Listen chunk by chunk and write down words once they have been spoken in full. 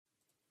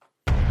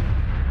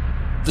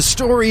The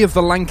story of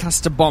the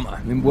Lancaster bomber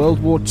in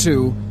World War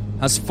II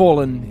has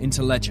fallen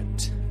into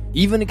legend.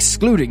 Even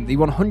excluding the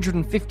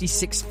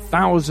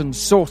 156,000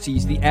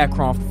 sorties the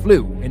aircraft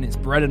flew in its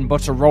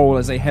bread-and-butter role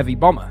as a heavy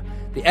bomber,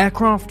 the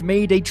aircraft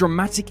made a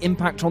dramatic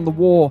impact on the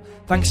war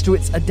thanks to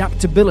its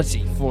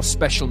adaptability for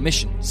special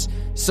missions,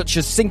 such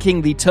as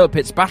sinking the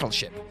Tirpitz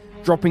battleship,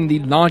 dropping the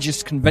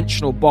largest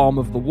conventional bomb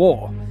of the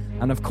war,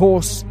 and of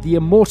course, the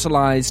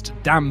immortalized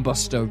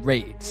Dambuster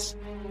raids.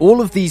 All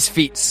of these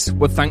feats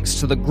were thanks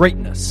to the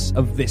greatness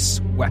of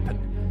this weapon.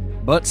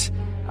 But,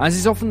 as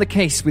is often the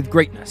case with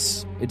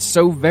greatness, it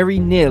so very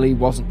nearly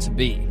wasn't to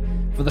be.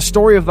 For the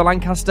story of the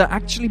Lancaster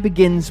actually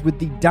begins with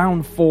the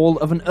downfall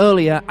of an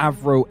earlier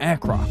Avro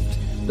aircraft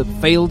that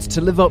failed to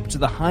live up to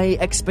the high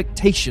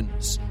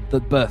expectations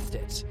that birthed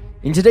it.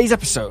 In today's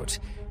episode,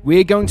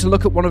 we're going to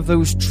look at one of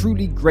those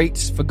truly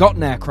great,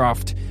 forgotten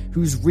aircraft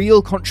whose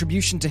real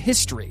contribution to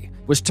history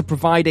was to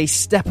provide a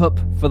step up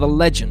for the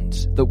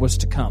legend that was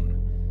to come.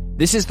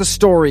 This is the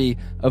story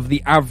of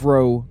the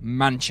Avro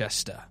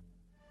Manchester.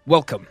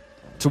 Welcome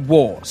to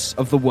Wars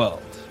of the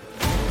World.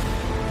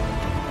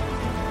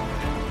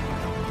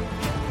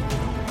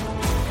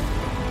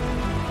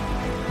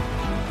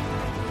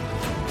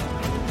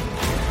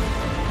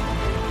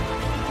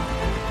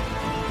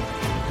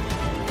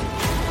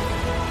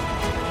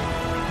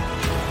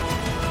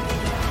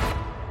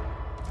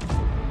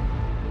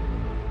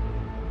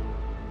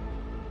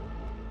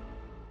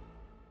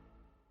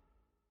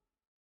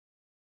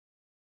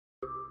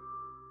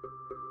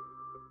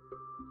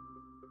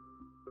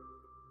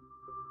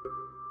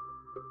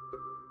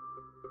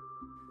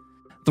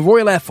 The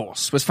Royal Air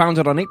Force was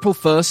founded on April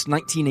 1st,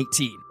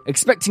 1918.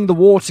 Expecting the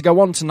war to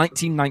go on to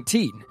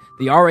 1919,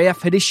 the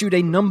RAF had issued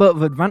a number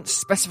of advanced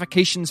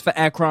specifications for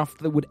aircraft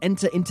that would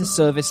enter into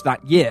service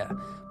that year,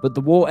 but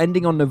the war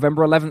ending on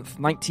November 11th,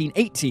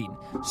 1918,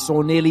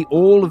 saw nearly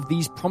all of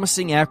these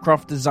promising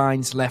aircraft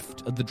designs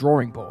left at the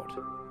drawing board.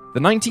 The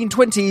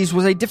 1920s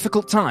was a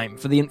difficult time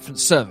for the infant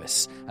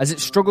service, as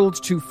it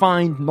struggled to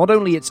find not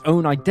only its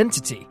own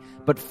identity,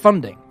 but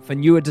funding for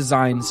newer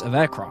designs of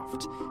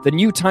aircraft. The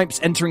new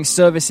types entering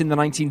service in the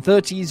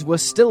 1930s were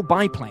still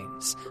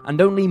biplanes, and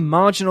only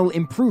marginal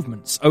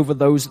improvements over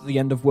those at the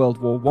end of World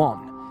War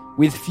I.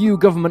 With few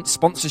government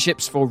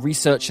sponsorships for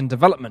research and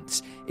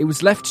development, it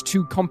was left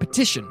to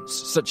competitions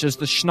such as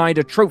the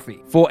Schneider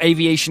Trophy for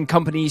aviation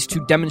companies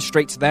to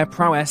demonstrate their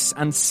prowess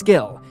and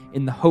skill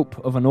in the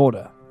hope of an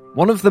order.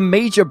 One of the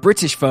major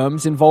British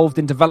firms involved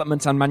in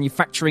development and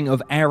manufacturing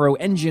of aero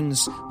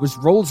engines was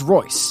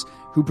Rolls-Royce,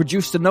 who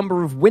produced a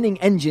number of winning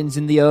engines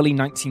in the early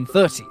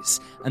 1930s,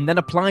 and then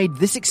applied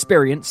this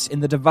experience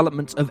in the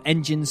development of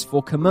engines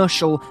for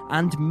commercial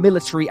and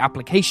military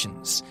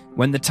applications,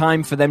 when the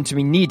time for them to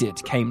be needed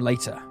came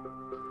later.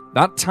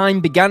 That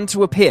time began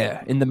to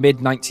appear in the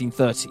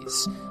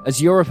mid-1930s,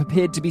 as Europe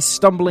appeared to be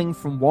stumbling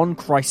from one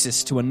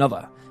crisis to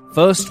another,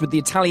 first with the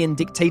Italian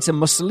dictator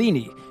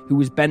Mussolini, who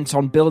was bent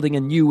on building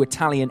a new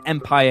Italian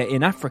empire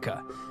in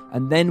Africa,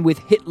 and then with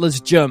Hitler's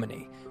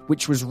Germany,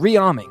 which was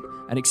rearming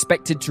and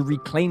expected to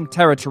reclaim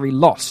territory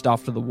lost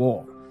after the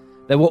war.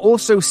 There were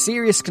also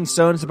serious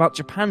concerns about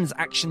Japan's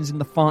actions in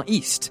the Far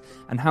East,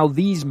 and how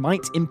these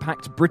might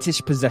impact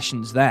British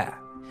possessions there.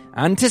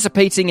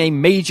 Anticipating a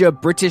major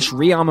British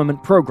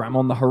rearmament program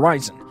on the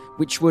horizon,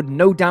 which would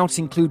no doubt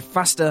include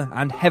faster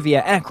and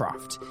heavier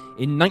aircraft,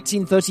 in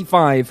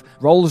 1935,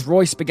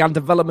 Rolls-Royce began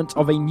development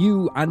of a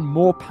new and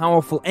more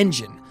powerful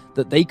engine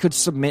that they could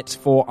submit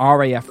for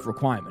RAF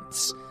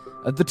requirements.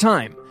 At the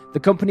time, the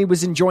company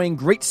was enjoying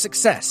great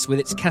success with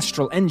its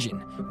Kestrel engine,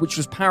 which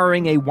was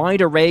powering a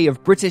wide array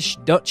of British,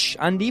 Dutch,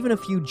 and even a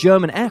few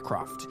German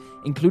aircraft,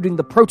 including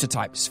the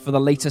prototypes for the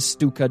later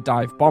Stuka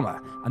dive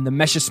bomber and the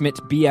Messerschmitt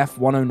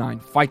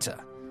Bf-109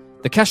 fighter.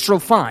 The Kestrel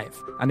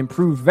 5, an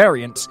improved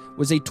variant,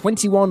 was a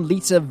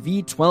 21-litre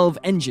V12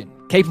 engine,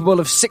 capable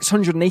of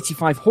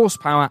 685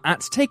 horsepower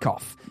at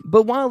takeoff.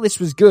 But while this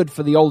was good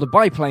for the older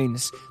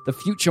biplanes, the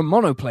future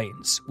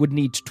monoplanes would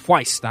need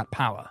twice that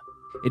power.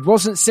 It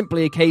wasn't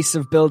simply a case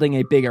of building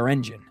a bigger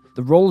engine.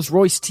 The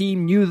Rolls-Royce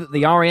team knew that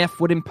the RAF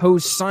would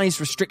impose size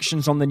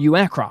restrictions on the new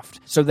aircraft,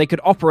 so they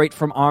could operate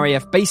from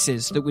RAF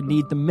bases that would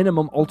need the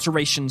minimum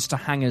alterations to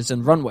hangars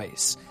and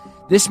runways.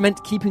 This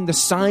meant keeping the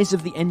size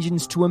of the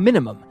engines to a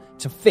minimum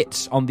to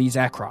fit on these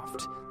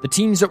aircraft. The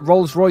teams at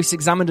Rolls-Royce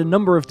examined a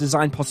number of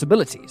design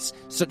possibilities,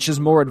 such as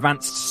more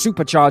advanced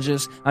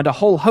superchargers and a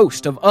whole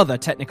host of other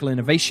technical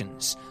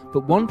innovations.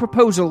 But one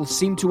proposal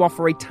seemed to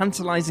offer a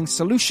tantalizing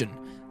solution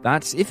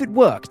that, if it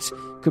worked,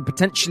 could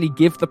potentially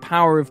give the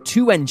power of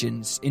two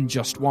engines in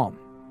just one.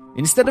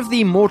 Instead of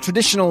the more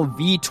traditional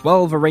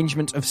V12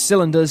 arrangement of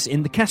cylinders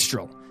in the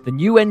Kestrel, the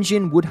new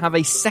engine would have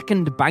a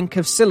second bank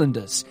of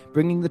cylinders,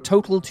 bringing the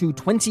total to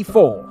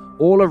 24,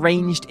 all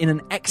arranged in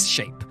an X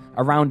shape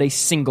around a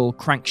single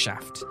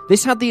crankshaft.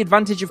 This had the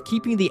advantage of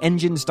keeping the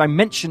engine's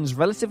dimensions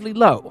relatively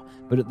low,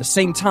 but at the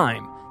same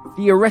time,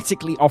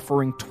 theoretically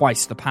offering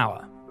twice the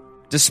power.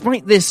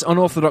 Despite this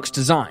unorthodox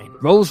design,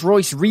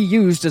 Rolls-Royce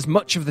reused as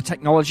much of the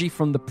technology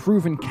from the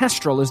proven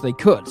Kestrel as they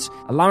could,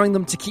 allowing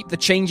them to keep the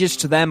changes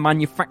to their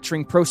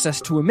manufacturing process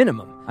to a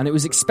minimum, and it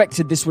was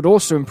expected this would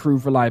also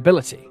improve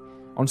reliability.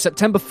 On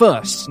September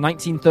 1st,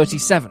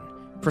 1937,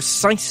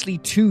 precisely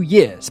 2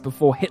 years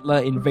before Hitler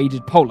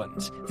invaded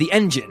Poland, the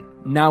engine,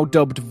 now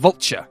dubbed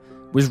Vulture,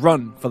 was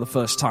run for the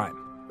first time.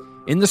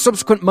 In the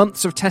subsequent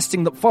months of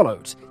testing that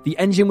followed, the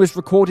engine was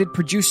recorded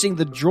producing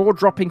the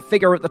jaw-dropping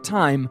figure at the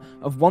time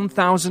of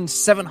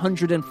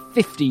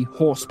 1,750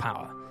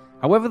 horsepower.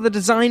 However, the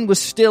design was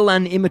still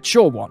an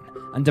immature one,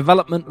 and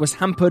development was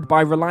hampered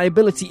by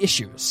reliability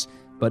issues.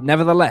 But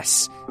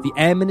nevertheless, the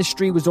Air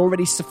Ministry was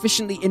already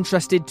sufficiently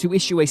interested to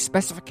issue a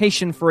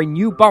specification for a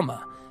new bomber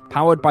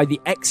powered by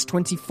the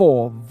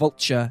X-24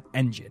 Vulture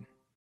engine.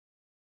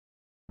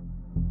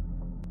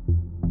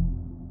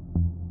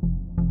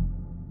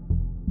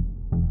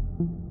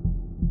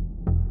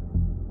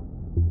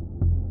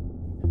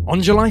 On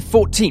July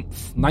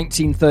 14th,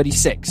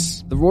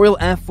 1936, the Royal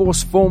Air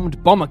Force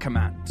formed Bomber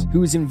Command,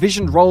 whose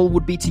envisioned role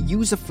would be to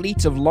use a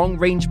fleet of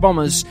long-range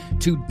bombers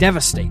to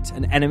devastate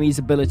an enemy's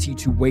ability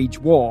to wage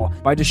war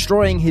by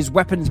destroying his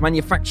weapons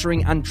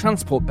manufacturing and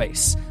transport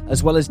base,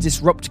 as well as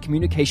disrupt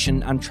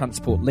communication and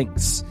transport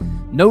links.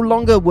 No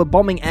longer were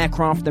bombing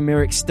aircraft a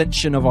mere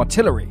extension of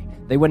artillery.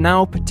 They were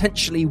now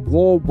potentially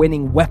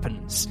war-winning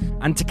weapons,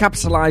 and to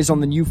capitalize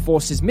on the new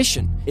force's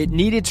mission, it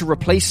needed to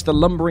replace the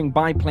lumbering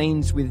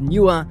biplanes with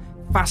newer,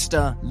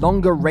 faster,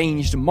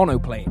 longer-ranged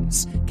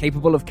monoplanes,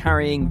 capable of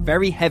carrying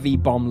very heavy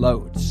bomb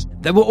loads.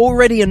 There were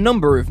already a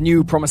number of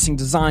new promising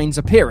designs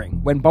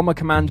appearing when Bomber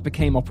Command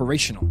became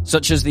operational,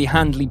 such as the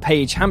Handley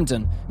Page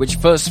Hampden, which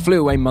first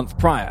flew a month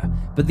prior,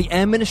 but the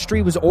Air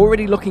Ministry was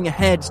already looking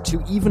ahead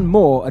to even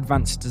more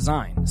advanced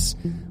designs.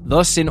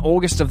 Thus, in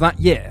August of that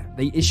year,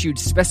 they issued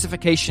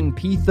Specification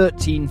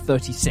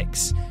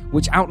P1336,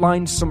 which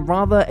outlined some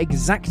rather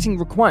exacting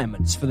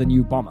requirements for the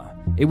new bomber.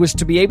 It was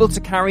to be able to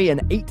carry an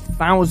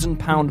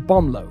 8,000-pound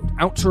bomb load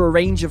out to a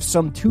range of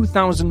some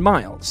 2,000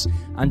 miles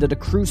and at a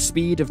cruise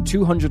speed of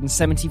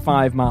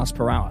 275 miles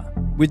per hour.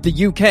 With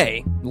the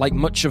UK, like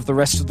much of the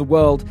rest of the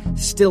world,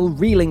 still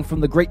reeling from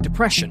the Great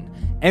Depression,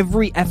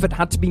 every effort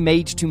had to be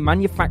made to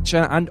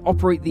manufacture and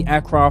operate the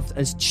aircraft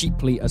as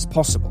cheaply as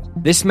possible.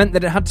 This meant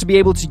that it had to be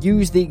able to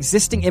use the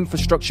existing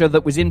infrastructure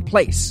that was in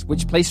place,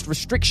 which placed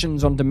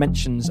restrictions on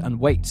dimensions and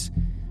weight.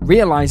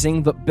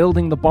 Realizing that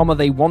building the bomber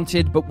they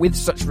wanted, but with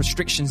such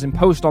restrictions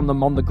imposed on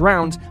them on the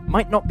ground,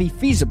 might not be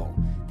feasible,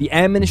 the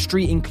Air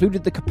Ministry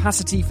included the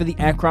capacity for the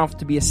aircraft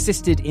to be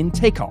assisted in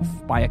takeoff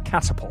by a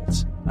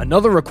catapult.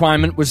 Another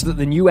requirement was that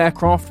the new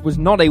aircraft was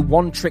not a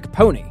one-trick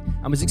pony,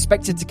 and was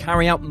expected to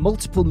carry out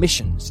multiple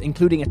missions,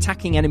 including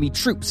attacking enemy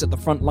troops at the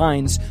front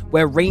lines,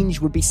 where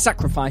range would be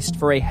sacrificed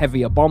for a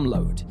heavier bomb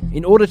load.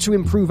 In order to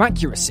improve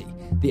accuracy,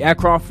 the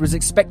aircraft was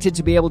expected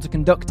to be able to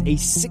conduct a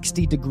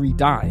 60-degree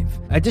dive.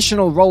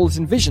 Additional roles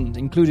envisioned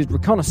included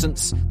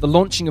reconnaissance, the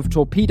launching of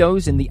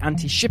torpedoes in the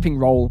anti-shipping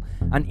role,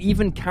 and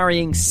even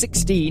carrying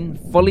 16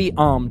 fully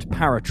armed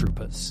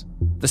paratroopers.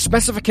 The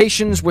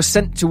specifications were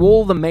sent to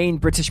all the main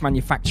British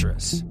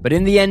manufacturers, but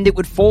in the end it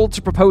would fall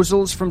to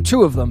proposals from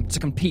two of them to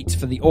compete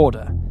for the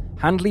order,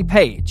 Handley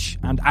Page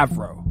and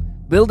Avro.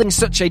 Building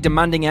such a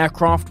demanding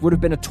aircraft would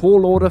have been a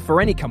tall order for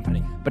any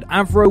company, but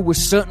Avro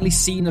was certainly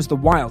seen as the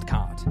wild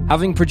card,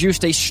 having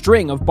produced a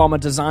string of bomber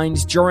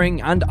designs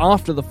during and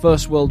after the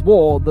First World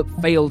War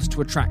that failed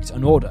to attract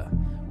an order.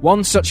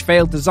 One such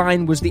failed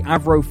design was the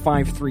Avro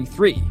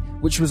 533,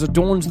 which was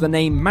adorned with the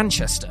name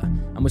Manchester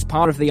and was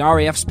part of the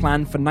RAF's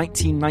plan for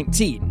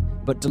 1919,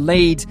 but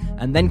delayed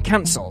and then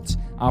cancelled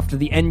after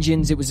the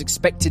engines it was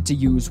expected to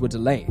use were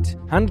delayed.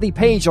 Handley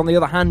Page, on the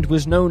other hand,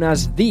 was known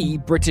as the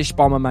British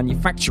bomber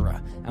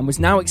manufacturer and was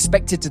now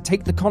expected to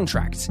take the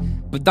contract,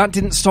 but that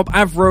didn't stop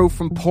Avro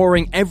from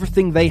pouring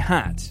everything they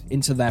had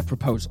into their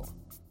proposal.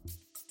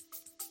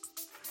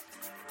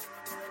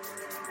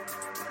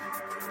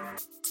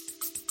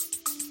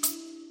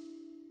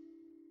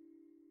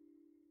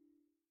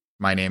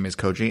 My name is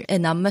Koji.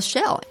 And I'm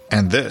Michelle.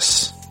 And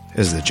this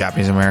is the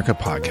Japanese America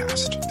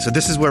Podcast. So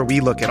this is where we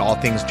look at all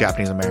things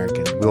Japanese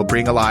American. We will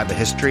bring alive the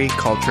history,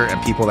 culture,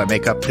 and people that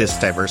make up this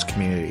diverse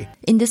community.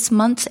 In this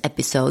month's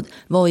episode,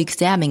 we'll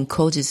examine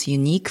Koji's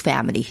unique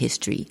family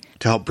history.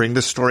 To help bring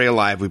the story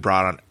alive, we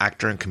brought on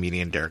actor and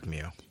comedian Derek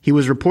Mew. He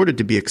was reported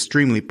to be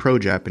extremely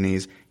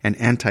pro-Japanese and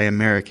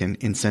anti-American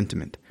in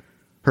sentiment.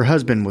 Her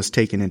husband was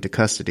taken into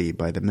custody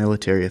by the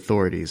military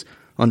authorities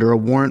under a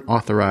warrant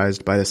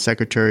authorized by the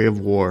Secretary of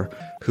War.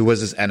 Who was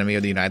this enemy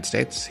of the United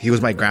States? He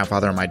was my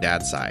grandfather on my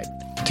dad's side.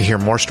 To hear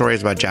more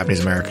stories about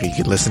Japanese America, you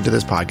can listen to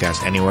this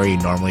podcast anywhere you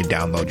normally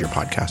download your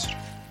podcast.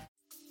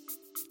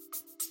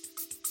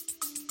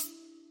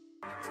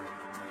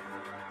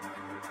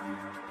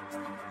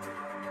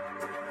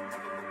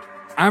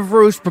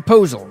 Avro's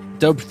proposal,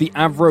 dubbed the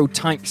Avro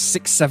Type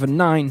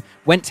 679,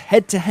 went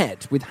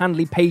head-to-head with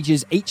Handley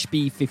Page's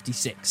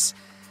HB-56.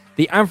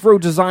 The Avro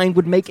design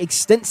would make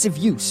extensive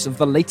use of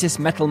the latest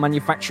metal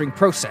manufacturing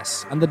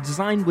process, and the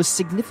design was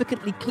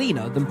significantly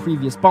cleaner than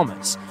previous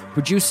bombers,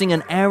 producing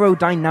an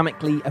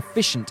aerodynamically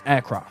efficient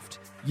aircraft.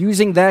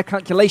 Using their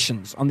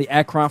calculations on the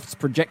aircraft's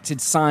projected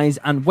size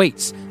and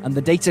weight, and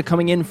the data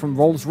coming in from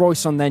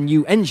Rolls-Royce on their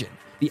new engine,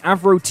 the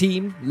Avro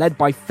team, led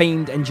by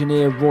famed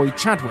engineer Roy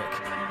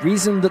Chadwick,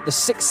 reasoned that the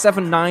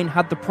 679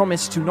 had the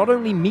promise to not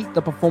only meet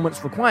the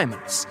performance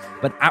requirements,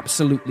 but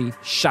absolutely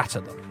shatter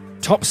them.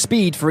 Top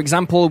speed, for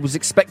example, was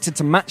expected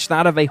to match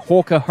that of a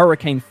Hawker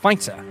Hurricane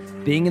fighter,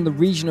 being in the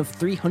region of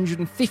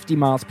 350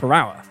 miles per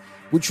hour,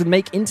 which would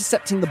make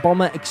intercepting the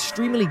bomber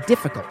extremely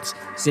difficult,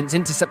 since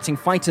intercepting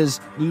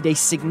fighters need a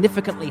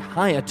significantly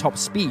higher top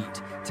speed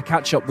to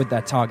catch up with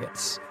their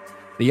targets.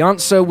 The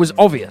answer was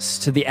obvious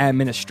to the Air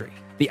Ministry.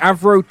 The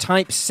Avro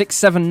Type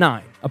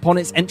 679, upon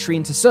its entry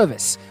into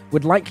service,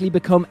 would likely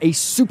become a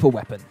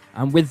superweapon,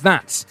 and with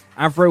that,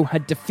 Avro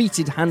had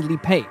defeated Handley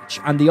Page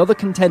and the other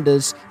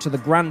contenders to the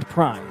grand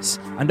prize,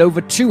 and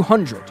over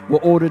 200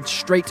 were ordered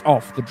straight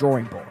off the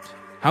drawing board.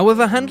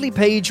 However, Handley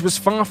Page was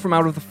far from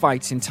out of the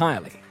fight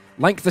entirely.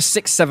 Like the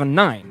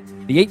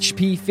 679, the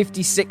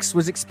HP-56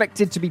 was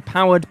expected to be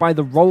powered by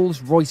the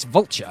Rolls-Royce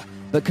Vulture,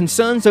 but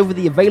concerns over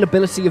the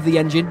availability of the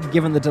engine,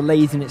 given the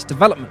delays in its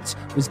development,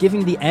 was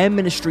giving the Air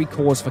Ministry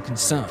cause for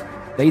concern.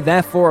 They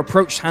therefore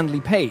approached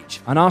Handley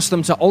Page and asked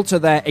them to alter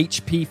their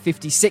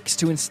HP-56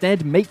 to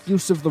instead make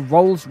use of the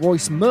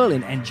Rolls-Royce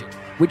Merlin engine,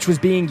 which was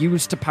being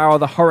used to power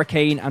the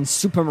Hurricane and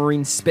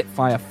Supermarine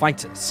Spitfire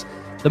fighters.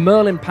 The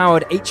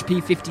Merlin-powered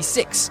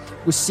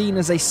HP-56 was seen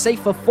as a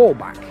safer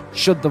fallback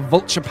should the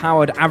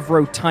Vulture-powered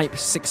Avro Type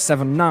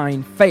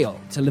 679 fail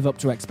to live up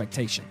to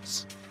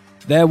expectations.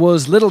 There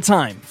was little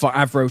time for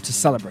Avro to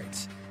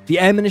celebrate. The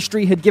Air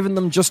Ministry had given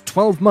them just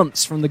 12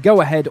 months from the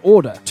go-ahead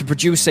order to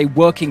produce a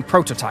working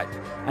prototype,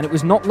 and it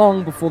was not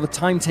long before the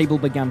timetable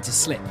began to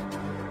slip.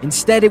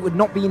 Instead, it would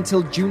not be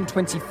until June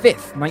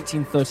 25th,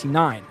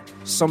 1939,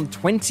 some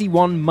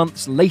 21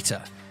 months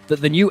later,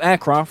 that the new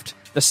aircraft,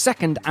 the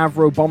second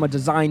Avro bomber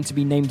designed to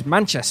be named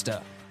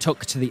Manchester,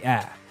 took to the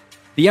air.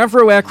 The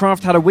Avro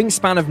aircraft had a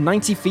wingspan of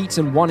 90 feet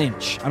and 1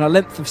 inch and a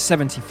length of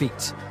 70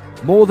 feet.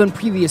 More than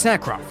previous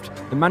aircraft,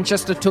 the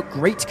Manchester took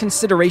great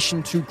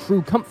consideration to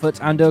crew comfort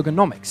and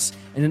ergonomics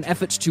in an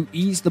effort to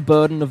ease the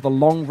burden of the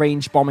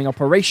long-range bombing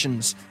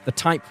operations the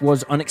type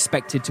was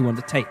unexpected to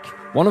undertake.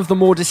 One of the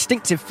more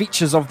distinctive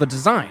features of the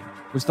design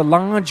was the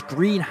large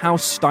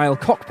greenhouse-style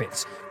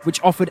cockpit,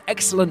 which offered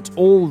excellent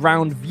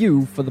all-round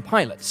view for the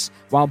pilots,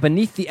 while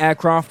beneath the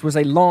aircraft was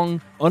a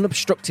long,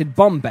 unobstructed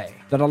bomb bay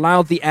that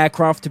allowed the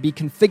aircraft to be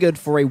configured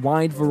for a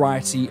wide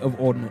variety of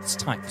ordnance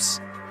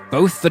types.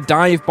 Both the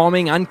dive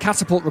bombing and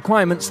catapult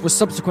requirements were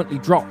subsequently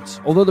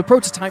dropped, although the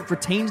prototype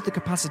retained the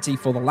capacity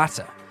for the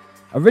latter.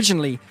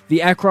 Originally,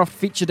 the aircraft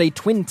featured a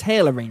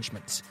twin-tail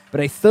arrangement, but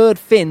a third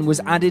fin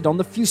was added on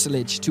the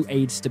fuselage to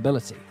aid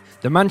stability.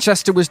 The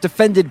Manchester was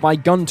defended by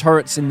gun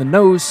turrets in the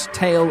nose,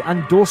 tail,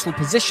 and dorsal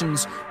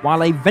positions,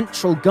 while a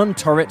ventral gun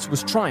turret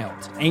was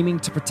trialled,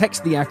 aiming to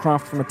protect the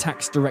aircraft from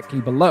attacks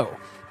directly below.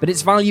 But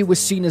its value was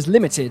seen as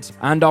limited,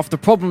 and after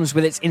problems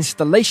with its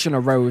installation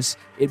arose,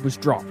 it was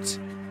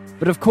dropped.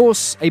 But of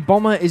course, a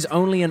bomber is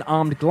only an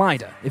armed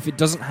glider if it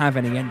doesn't have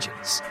any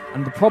engines,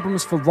 and the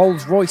problems for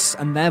Rolls-Royce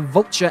and their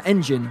Vulture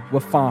engine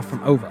were far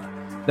from over.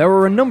 There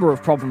were a number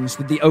of problems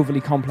with the overly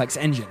complex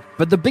engine,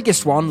 but the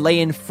biggest one lay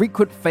in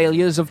frequent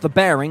failures of the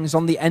bearings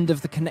on the end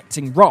of the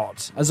connecting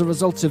rod as a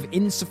result of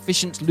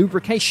insufficient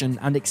lubrication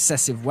and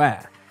excessive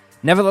wear.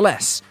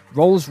 Nevertheless,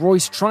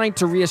 Rolls-Royce tried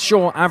to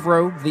reassure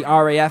Avro, the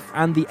RAF,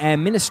 and the Air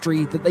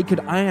Ministry that they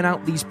could iron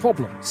out these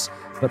problems,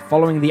 but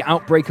following the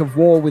outbreak of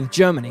war with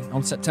Germany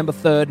on September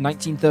 3,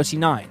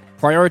 1939,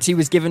 priority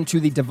was given to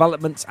the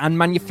development and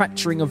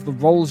manufacturing of the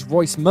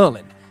Rolls-Royce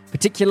Merlin,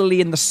 particularly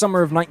in the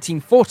summer of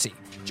 1940,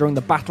 during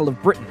the Battle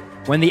of Britain,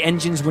 when the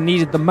engines were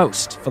needed the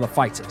most for the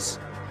fighters.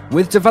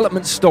 With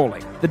development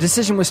stalling, the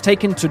decision was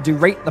taken to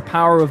derate the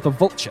power of the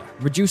Vulture,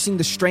 reducing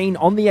the strain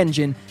on the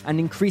engine and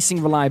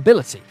increasing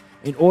reliability,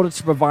 in order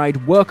to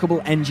provide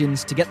workable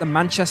engines to get the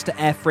Manchester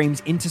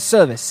airframes into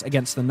service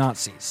against the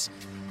Nazis.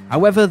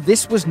 However,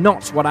 this was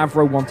not what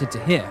Avro wanted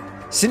to hear.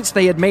 Since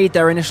they had made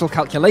their initial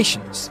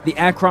calculations, the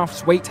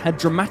aircraft's weight had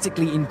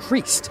dramatically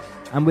increased,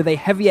 and with a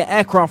heavier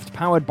aircraft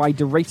powered by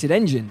derated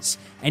engines,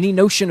 any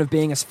notion of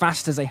being as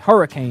fast as a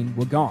Hurricane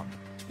were gone.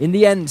 In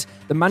the end,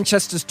 the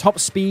Manchester's top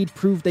speed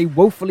proved a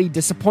woefully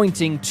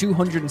disappointing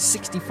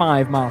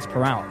 265 miles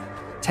per hour,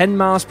 10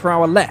 miles per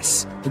hour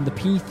less than the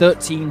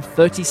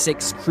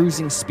P-13-36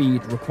 cruising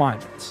speed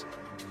requirement.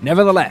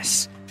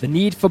 Nevertheless, the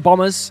need for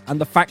bombers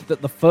and the fact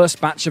that the first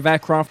batch of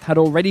aircraft had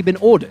already been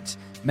ordered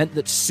meant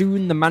that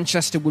soon the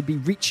Manchester would be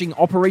reaching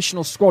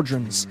operational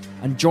squadrons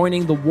and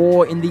joining the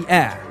war in the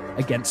air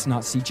against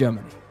Nazi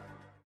Germany.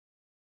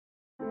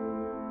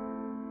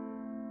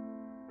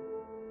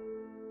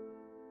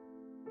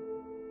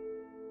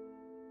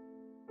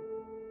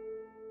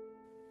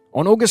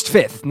 On August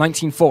 5th,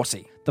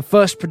 1940, the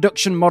first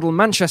production model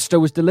Manchester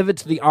was delivered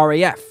to the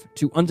RAF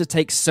to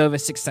undertake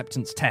service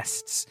acceptance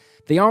tests.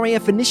 the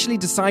RAF initially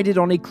decided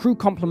on a crew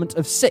complement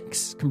of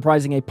 6,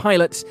 comprising a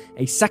pilot,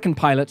 a second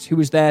pilot who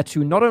was there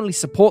to not only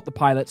support the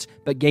pilot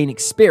but gain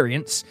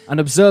experience, an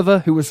observer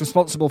who was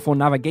responsible for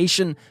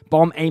navigation,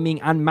 bomb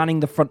aiming, and manning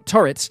the front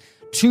turret,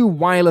 2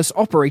 wireless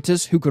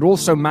operators who could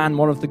also man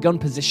one of the gun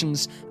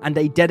positions, and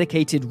a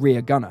dedicated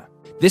rear gunner.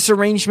 This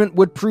arrangement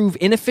would prove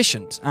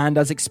inefficient, and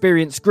as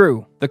experience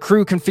grew, the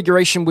crew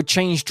configuration would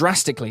change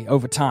drastically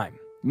over time.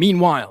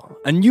 Meanwhile,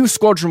 a new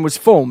squadron was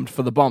formed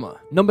for the bomber,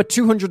 number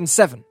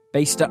 207,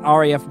 based at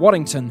RAF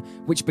Waddington,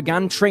 which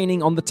began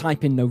training on the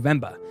type in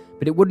November,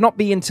 but it would not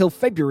be until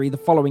February the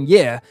following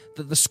year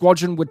that the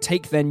squadron would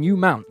take their new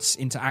mounts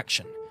into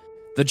action.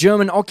 The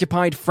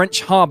German-occupied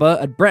French harbour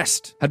at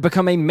Brest had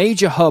become a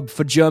major hub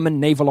for German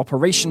naval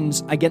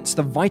operations against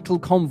the vital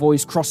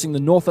convoys crossing the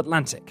North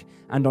Atlantic,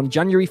 and on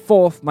January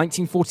 4,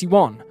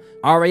 1941,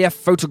 RAF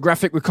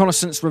photographic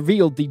reconnaissance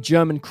revealed the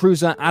German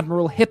cruiser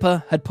Admiral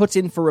Hipper had put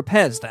in for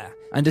repairs there,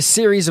 and a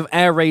series of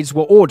air raids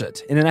were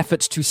ordered in an effort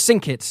to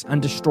sink it and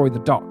destroy the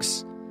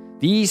docks.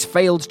 These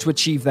failed to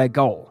achieve their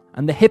goal,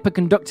 and the Hipper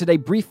conducted a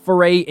brief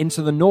foray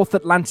into the North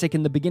Atlantic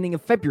in the beginning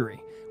of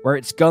February, where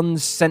its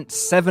guns sent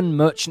 7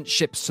 merchant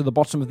ships to the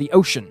bottom of the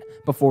ocean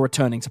before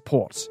returning to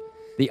port.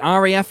 The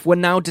RAF were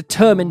now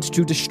determined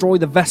to destroy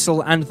the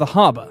vessel and the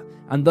harbour,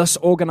 and thus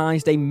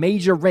organised a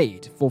major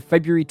raid for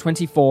February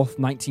 24,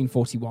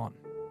 1941.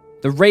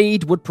 The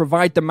raid would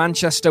provide the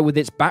Manchester with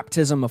its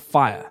baptism of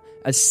fire,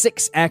 as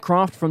 6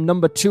 aircraft from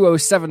No.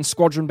 207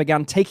 Squadron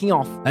began taking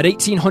off at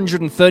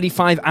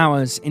 1835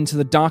 hours into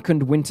the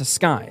darkened winter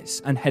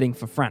skies and heading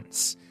for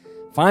France.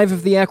 5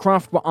 of the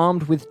aircraft were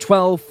armed with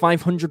 12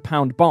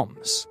 500-pound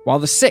bombs, while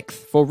the 6th,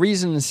 for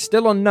reasons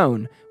still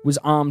unknown, was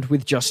armed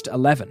with just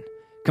 11.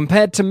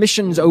 Compared to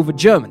missions over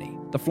Germany,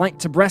 the flight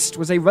to Brest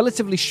was a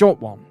relatively short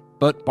one,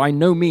 but by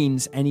no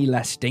means any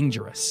less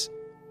dangerous.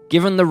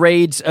 Given the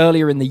raids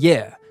earlier in the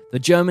year, the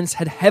Germans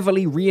had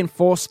heavily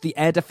reinforced the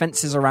air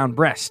defences around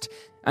Brest,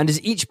 and as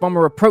each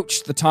bomber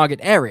approached the target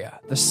area,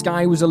 the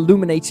sky was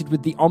illuminated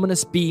with the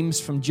ominous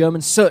beams from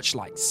German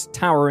searchlights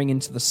towering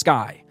into the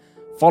sky,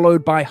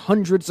 followed by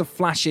hundreds of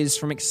flashes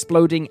from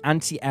exploding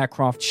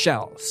anti-aircraft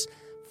shells,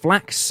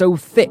 flak so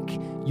thick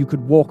you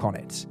could walk on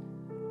it.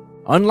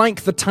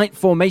 Unlike the tight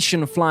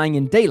formation flying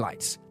in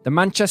daylight, the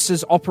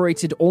Manchesters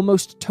operated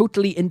almost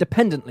totally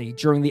independently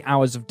during the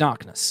hours of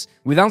darkness,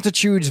 with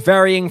altitudes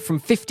varying from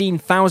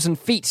 15,000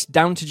 feet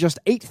down to just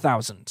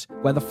 8,000,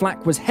 where the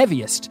flak was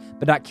heaviest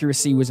but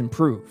accuracy was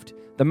improved.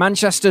 The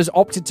Manchesters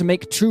opted to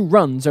make 2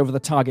 runs over the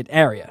target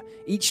area,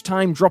 each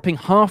time dropping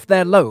half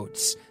their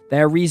loads,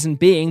 their reason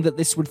being that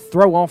this would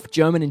throw off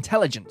German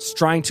intelligence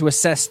trying to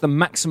assess the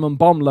maximum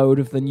bomb load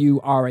of the new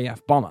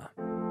RAF bomber.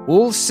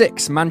 All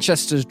 6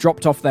 Manchesters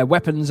dropped off their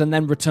weapons and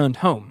then returned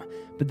home,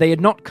 but they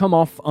had not come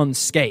off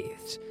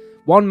unscathed.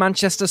 One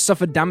Manchester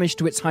suffered damage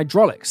to its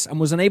hydraulics and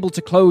was unable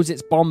to close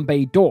its bomb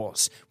bay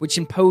doors, which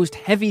imposed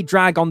heavy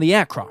drag on the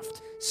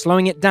aircraft,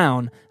 slowing it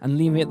down and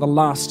leaving it the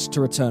last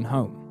to return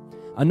home.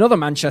 Another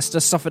Manchester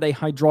suffered a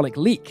hydraulic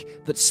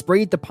leak that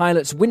sprayed the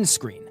pilot's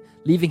windscreen,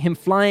 leaving him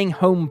flying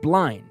home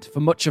blind for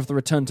much of the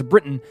return to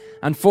Britain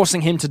and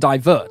forcing him to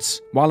divert,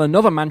 while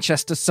another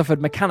Manchester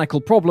suffered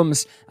mechanical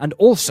problems and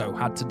also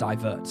had to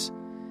divert.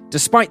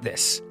 Despite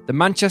this, the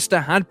Manchester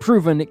had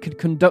proven it could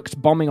conduct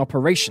bombing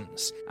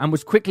operations and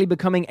was quickly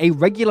becoming a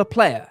regular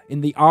player in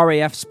the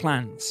RAF's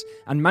plans,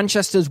 and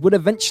Manchesters would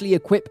eventually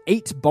equip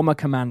 8 Bomber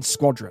Command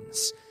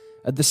squadrons.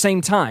 At the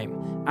same time,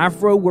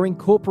 Avro were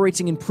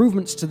incorporating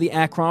improvements to the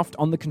aircraft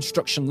on the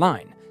construction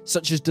line,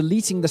 such as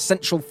deleting the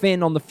central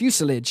fin on the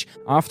fuselage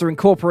after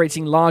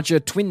incorporating larger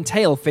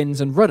twin-tail fins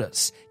and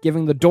rudders,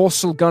 giving the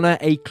dorsal gunner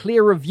a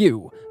clearer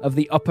view of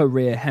the upper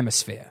rear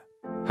hemisphere.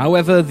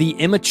 However, the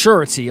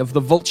immaturity of the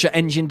Vulture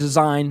engine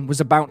design was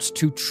about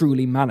to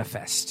truly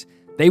manifest.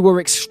 They were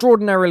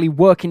extraordinarily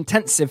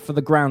work-intensive for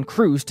the ground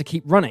crews to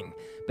keep running,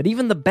 but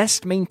even the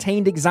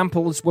best-maintained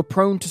examples were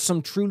prone to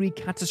some truly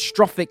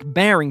catastrophic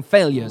bearing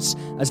failures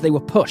as they were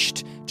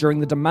pushed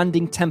during the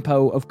demanding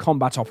tempo of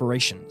combat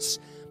operations.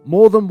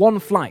 More than one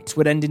flight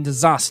would end in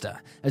disaster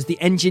as the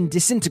engine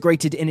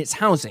disintegrated in its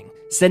housing,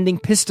 sending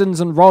pistons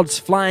and rods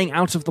flying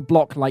out of the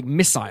block like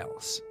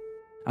missiles.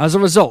 As a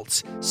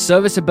result,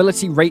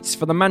 serviceability rates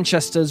for the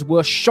Manchesters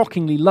were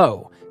shockingly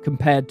low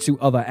compared to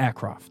other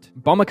aircraft.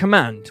 Bomber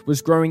Command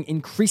was growing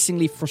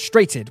increasingly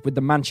frustrated with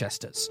the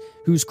Manchesters,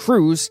 whose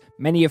crews,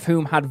 many of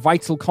whom had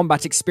vital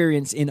combat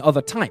experience in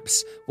other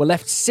types, were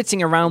left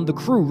sitting around the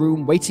crew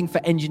room waiting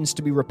for engines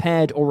to be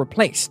repaired or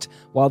replaced,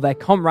 while their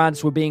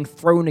comrades were being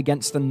thrown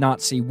against the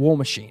Nazi war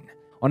machine.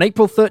 On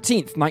April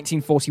 13th,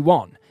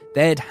 1941,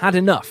 they had had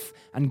enough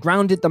and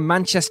grounded the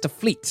Manchester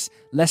fleet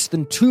less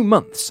than 2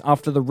 months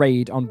after the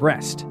raid on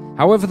Brest.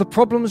 However, the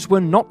problems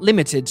were not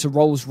limited to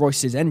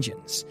Rolls-Royce's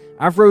engines.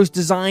 Avro's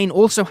design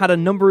also had a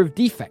number of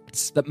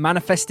defects that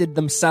manifested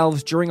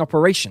themselves during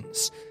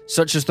operations,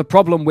 such as the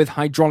problem with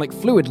hydraulic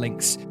fluid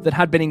links that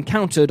had been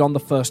encountered on the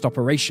first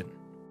operation.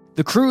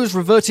 The crews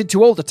reverted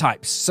to older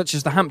types, such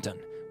as the Hampton,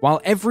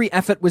 while every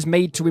effort was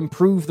made to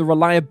improve the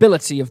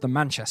reliability of the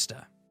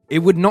Manchester. It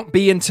would not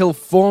be until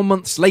 4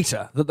 months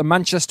later that the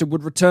Manchester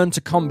would return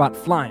to combat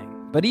flying,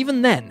 but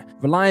even then,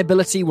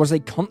 reliability was a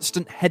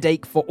constant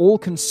headache for all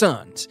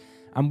concerned,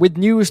 and with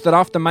news that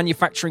after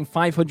manufacturing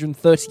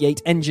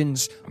 538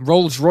 engines,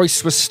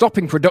 Rolls-Royce was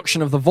stopping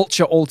production of the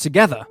Vulture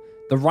altogether,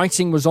 the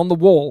writing was on the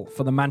wall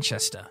for the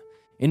Manchester.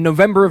 In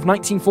November of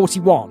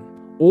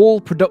 1941,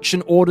 all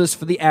production orders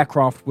for the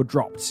aircraft were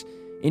dropped.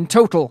 In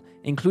total,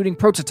 including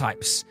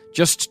prototypes,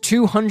 just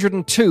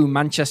 202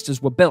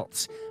 Manchesters were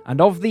built,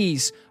 and of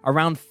these,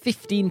 around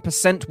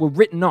 15% were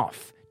written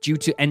off due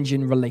to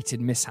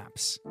engine-related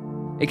mishaps.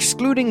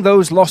 Excluding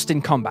those lost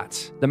in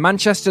combat, the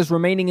Manchesters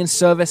remaining in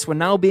service were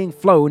now being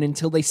flown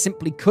until they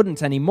simply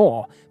couldn't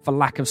anymore for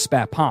lack of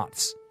spare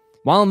parts.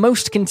 While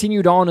most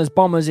continued on as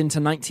bombers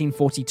into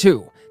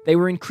 1942, they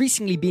were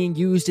increasingly being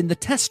used in the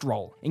test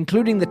role,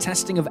 including the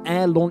testing of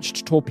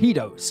air-launched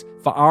torpedoes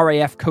for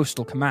RAF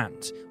Coastal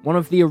Command, one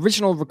of the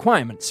original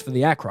requirements for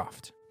the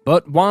aircraft.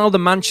 But while the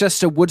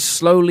Manchester would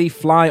slowly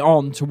fly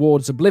on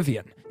towards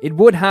oblivion, it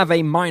would have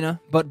a minor,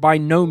 but by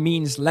no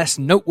means less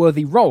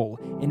noteworthy role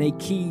in a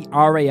key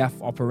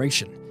RAF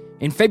operation.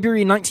 In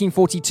February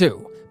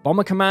 1942,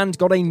 Bomber Command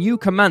got a new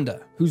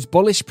commander whose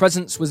bullish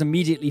presence was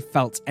immediately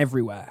felt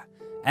everywhere.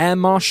 Air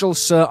Marshal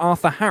Sir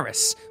Arthur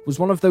Harris was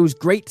one of those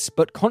great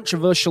but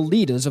controversial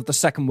leaders of the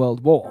Second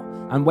World War,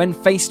 and when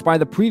faced by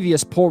the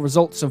previous poor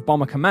results of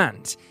Bomber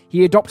Command,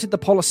 he adopted the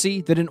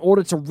policy that in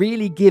order to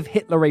really give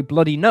Hitler a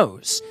bloody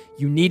nose,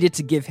 you needed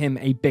to give him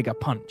a bigger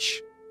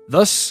punch.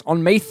 Thus,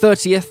 on May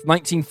 30th,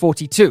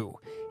 1942,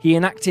 he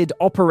enacted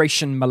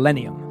Operation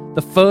Millennium,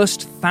 the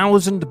first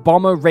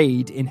 1,000-bomber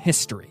raid in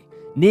history.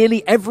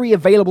 Nearly every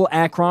available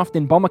aircraft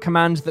in Bomber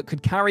Command that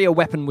could carry a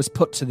weapon was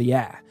put to the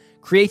air,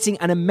 creating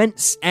an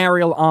immense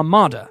aerial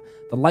armada,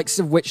 the likes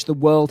of which the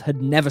world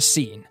had never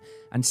seen,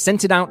 and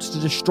sent it out to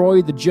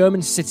destroy the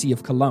German city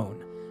of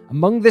Cologne.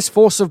 Among this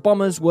force of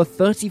bombers were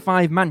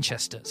 35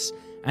 Manchesters,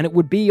 and it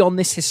would be on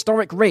this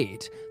historic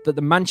raid that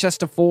the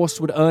Manchester Force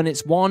would earn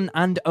its one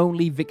and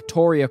only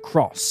Victoria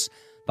Cross,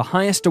 the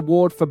highest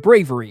award for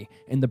bravery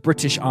in the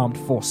British Armed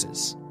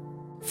Forces.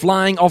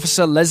 Flying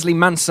Officer Leslie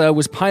Manser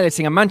was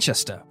piloting a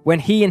Manchester when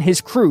he and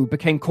his crew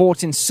became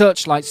caught in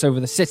searchlights over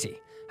the city.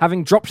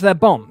 Having dropped their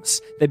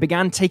bombs, they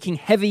began taking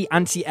heavy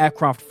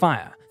anti-aircraft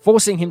fire,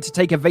 forcing him to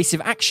take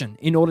evasive action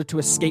in order to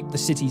escape the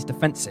city's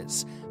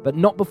defenses, but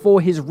not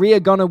before his rear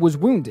gunner was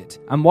wounded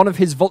and one of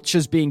his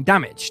Vultures being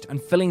damaged and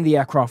filling the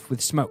aircraft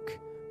with smoke.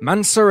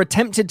 Manser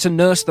attempted to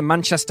nurse the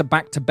Manchester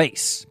back to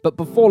base, but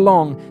before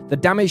long, the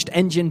damaged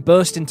engine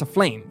burst into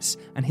flames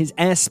and his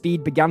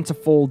airspeed began to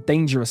fall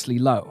dangerously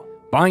low.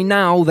 By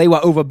now, they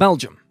were over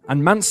Belgium,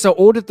 and Manser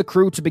ordered the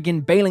crew to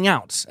begin bailing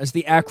out as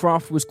the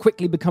aircraft was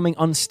quickly becoming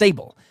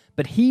unstable,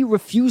 but he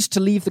refused to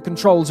leave the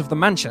controls of the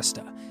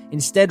Manchester,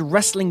 instead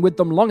wrestling with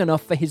them long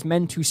enough for his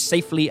men to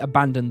safely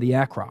abandon the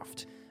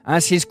aircraft.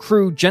 As his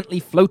crew gently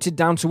floated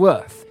down to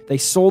earth, they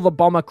saw the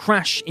bomber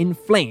crash in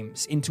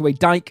flames into a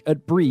dike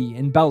at Brie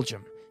in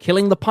Belgium,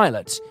 killing the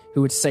pilot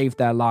who had saved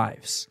their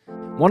lives.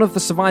 One of the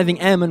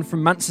surviving airmen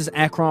from Manser's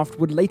aircraft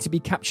would later be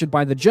captured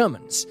by the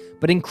Germans,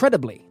 but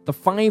incredibly, the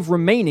 5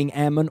 remaining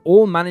airmen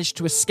all managed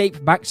to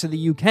escape back to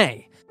the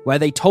UK, where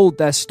they told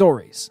their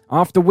stories,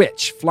 after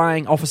which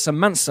Flying Officer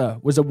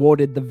Manser was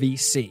awarded the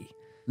VC.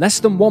 Less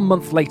than 1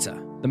 month later,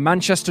 the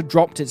Manchester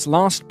dropped its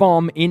last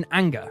bomb in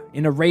anger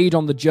in a raid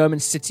on the German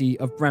city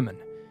of Bremen.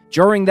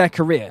 During their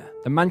career,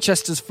 the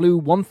Manchesters flew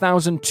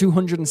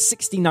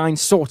 1,269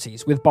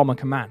 sorties with Bomber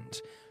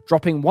Command,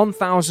 dropping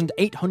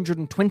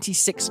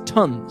 1,826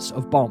 tons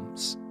of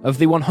bombs. Of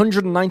the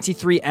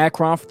 193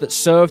 aircraft that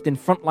served in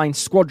frontline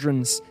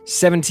squadrons,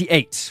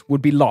 78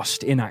 would be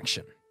lost in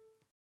action.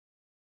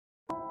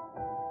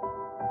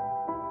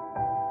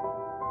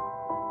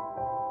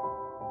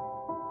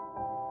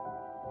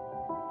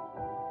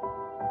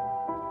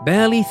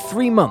 Barely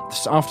 3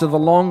 months after the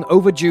long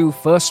overdue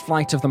first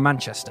flight of the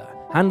Manchester,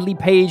 Handley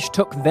Page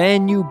took their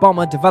new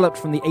bomber developed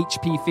from the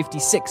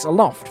HP-56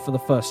 aloft for the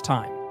first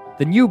time.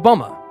 The new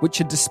bomber, which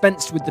had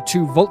dispensed with the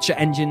 2 Vulture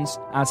engines,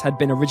 as had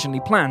been originally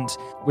planned,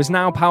 was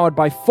now powered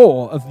by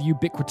 4 of the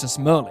ubiquitous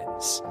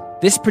Merlins.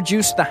 This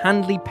produced the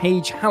Handley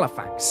Page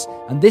Halifax,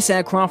 and this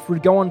aircraft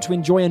would go on to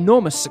enjoy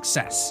enormous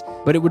success,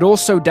 but it would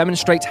also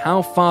demonstrate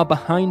how far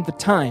behind the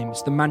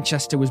times the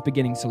Manchester was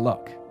beginning to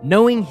look.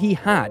 Knowing he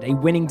had a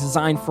winning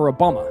design for a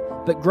bomber,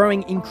 but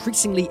growing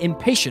increasingly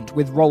impatient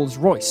with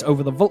Rolls-Royce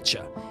over the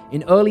Vulture,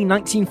 in early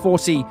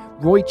 1940,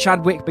 Roy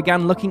Chadwick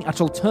began looking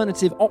at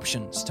alternative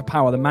options to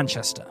power the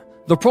Manchester.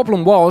 The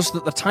problem was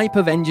that the type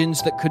of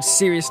engines that could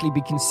seriously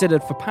be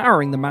considered for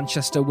powering the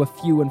Manchester were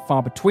few and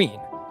far between,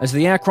 as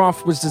the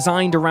aircraft was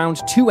designed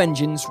around 2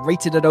 engines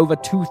rated at over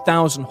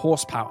 2,000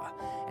 horsepower,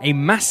 a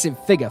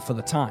massive figure for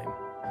the time.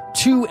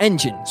 2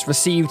 engines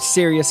received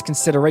serious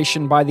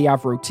consideration by the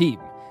Avro team,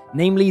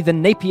 namely the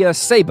Napier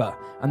Sabre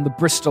and the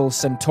Bristol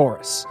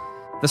Centaurus.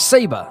 The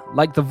Sabre,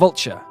 like the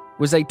Vulture,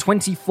 was a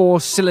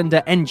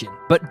 24-cylinder engine,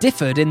 but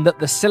differed in that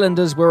the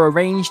cylinders were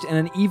arranged in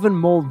an even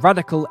more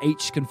radical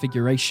H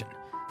configuration.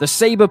 The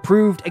Sabre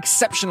proved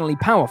exceptionally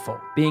powerful,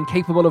 being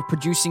capable of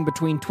producing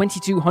between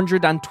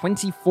 2200 and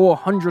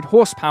 2400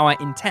 horsepower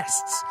in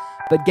tests,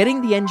 but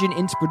getting the engine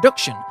into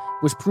production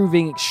was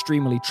proving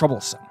extremely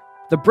troublesome.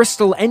 The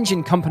Bristol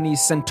Engine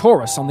Company's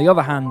Centaurus, on the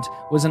other hand,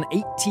 was an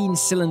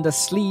 18-cylinder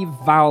sleeve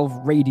valve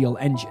radial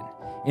engine.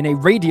 In a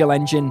radial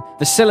engine,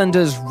 the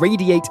cylinders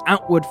radiate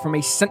outward from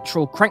a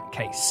central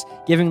crankcase,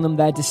 giving them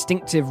their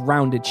distinctive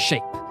rounded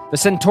shape. The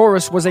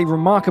Centaurus was a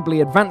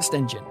remarkably advanced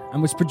engine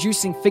and was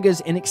producing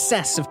figures in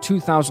excess of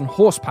 2,000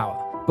 horsepower.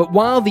 But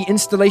while the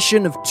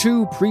installation of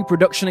 2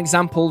 pre-production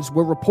examples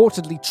were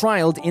reportedly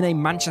trialled in a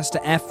Manchester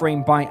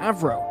airframe by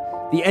Avro,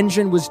 the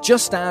engine was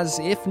just as,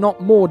 if not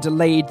more,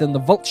 delayed than the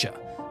Vulture,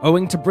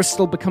 owing to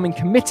Bristol becoming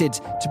committed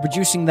to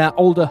producing their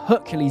older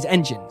Hercules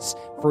engines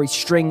for a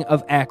string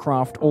of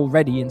aircraft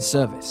already in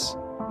service.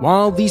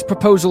 While these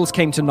proposals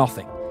came to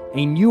nothing,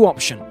 a new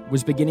option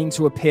was beginning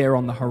to appear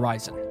on the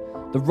horizon.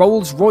 The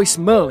Rolls-Royce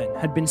Merlin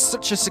had been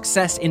such a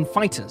success in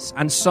fighters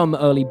and some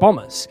early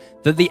bombers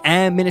that the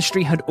Air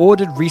Ministry had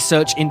ordered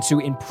research into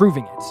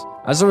improving it.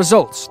 As a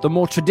result, the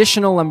more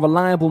traditional and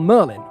reliable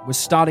Merlin was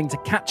starting to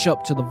catch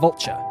up to the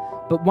Vulture,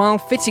 but while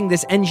fitting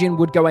this engine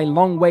would go a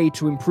long way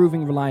to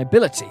improving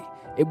reliability,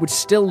 it would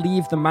still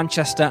leave the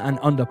Manchester an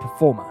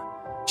underperformer.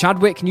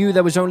 Chadwick knew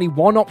there was only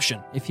one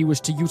option if he was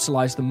to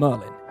utilize the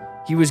Merlin.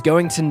 He was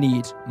going to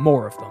need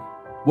more of them.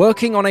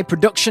 Working on a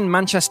production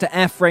Manchester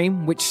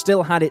airframe which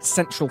still had its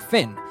central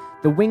fin,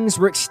 the wings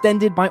were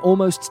extended by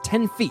almost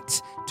 10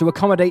 feet to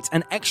accommodate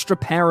an extra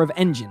pair of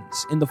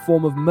engines in the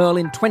form of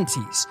Merlin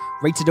 20s,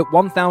 rated at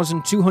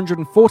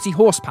 1,240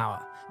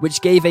 horsepower,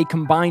 which gave a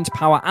combined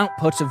power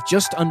output of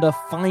just under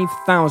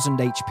 5,000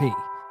 HP.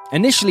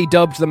 Initially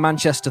dubbed the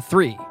Manchester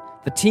 3,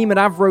 the team at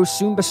Avro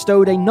soon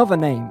bestowed another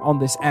name on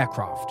this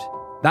aircraft.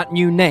 That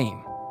new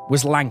name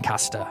was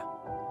Lancaster.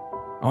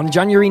 On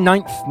January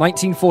 9th,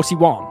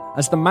 1941,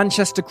 as the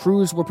Manchester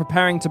crews were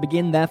preparing to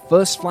begin their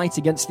first flight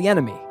against the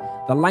enemy,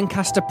 the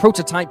Lancaster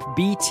prototype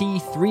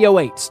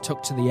BT-308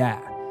 took to the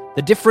air.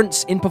 The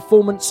difference in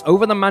performance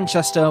over the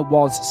Manchester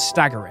was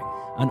staggering,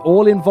 and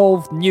all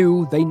involved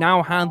knew they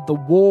now had the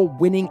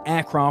war-winning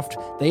aircraft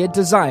they had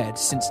desired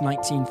since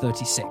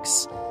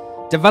 1936.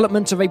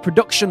 Development of a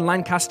production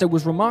Lancaster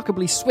was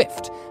remarkably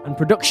swift, and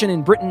production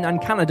in Britain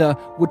and Canada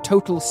would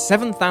total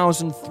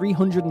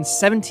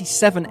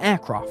 7,377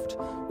 aircraft,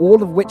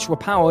 all of which were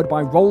powered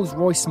by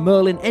Rolls-Royce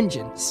Merlin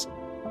engines,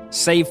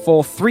 save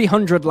for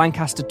 300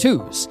 Lancaster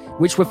IIs,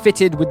 which were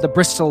fitted with the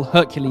Bristol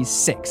Hercules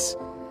 6.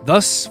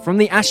 Thus, from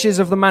the ashes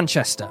of the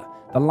Manchester,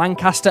 the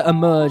Lancaster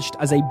emerged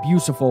as a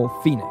beautiful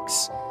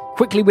phoenix.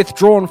 Quickly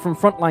withdrawn from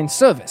frontline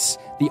service,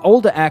 the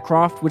older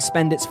aircraft would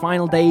spend its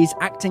final days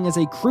acting as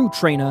a crew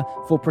trainer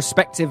for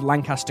prospective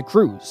Lancaster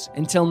crews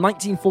until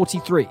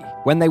 1943,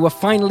 when they were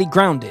finally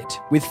grounded,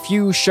 with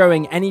few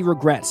showing any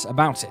regret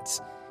about it.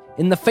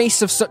 In the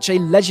face of such a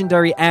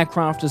legendary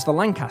aircraft as the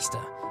Lancaster,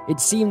 it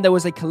seemed there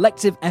was a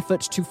collective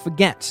effort to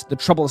forget the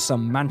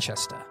troublesome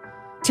Manchester.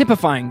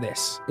 Typifying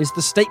this is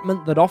the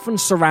statement that often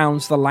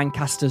surrounds the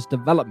Lancaster's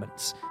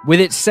development, with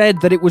it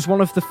said that it was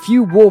one of the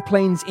few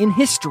warplanes in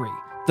history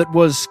that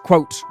was,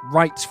 quote,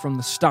 right from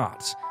the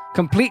start,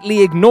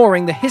 completely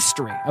ignoring the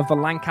history of the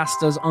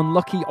Lancaster's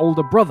unlucky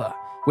older brother,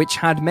 which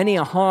had many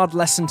a hard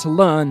lesson to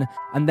learn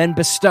and then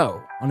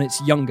bestow on its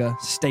younger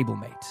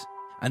stablemate.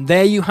 And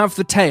there you have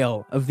the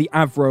tale of the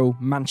Avro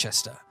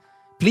Manchester.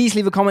 Please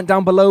leave a comment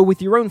down below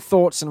with your own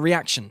thoughts and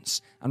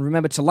reactions, and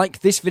remember to like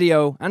this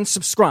video and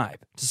subscribe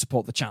to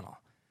support the channel.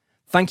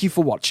 Thank you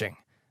for watching,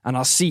 and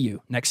I'll see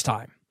you next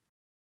time.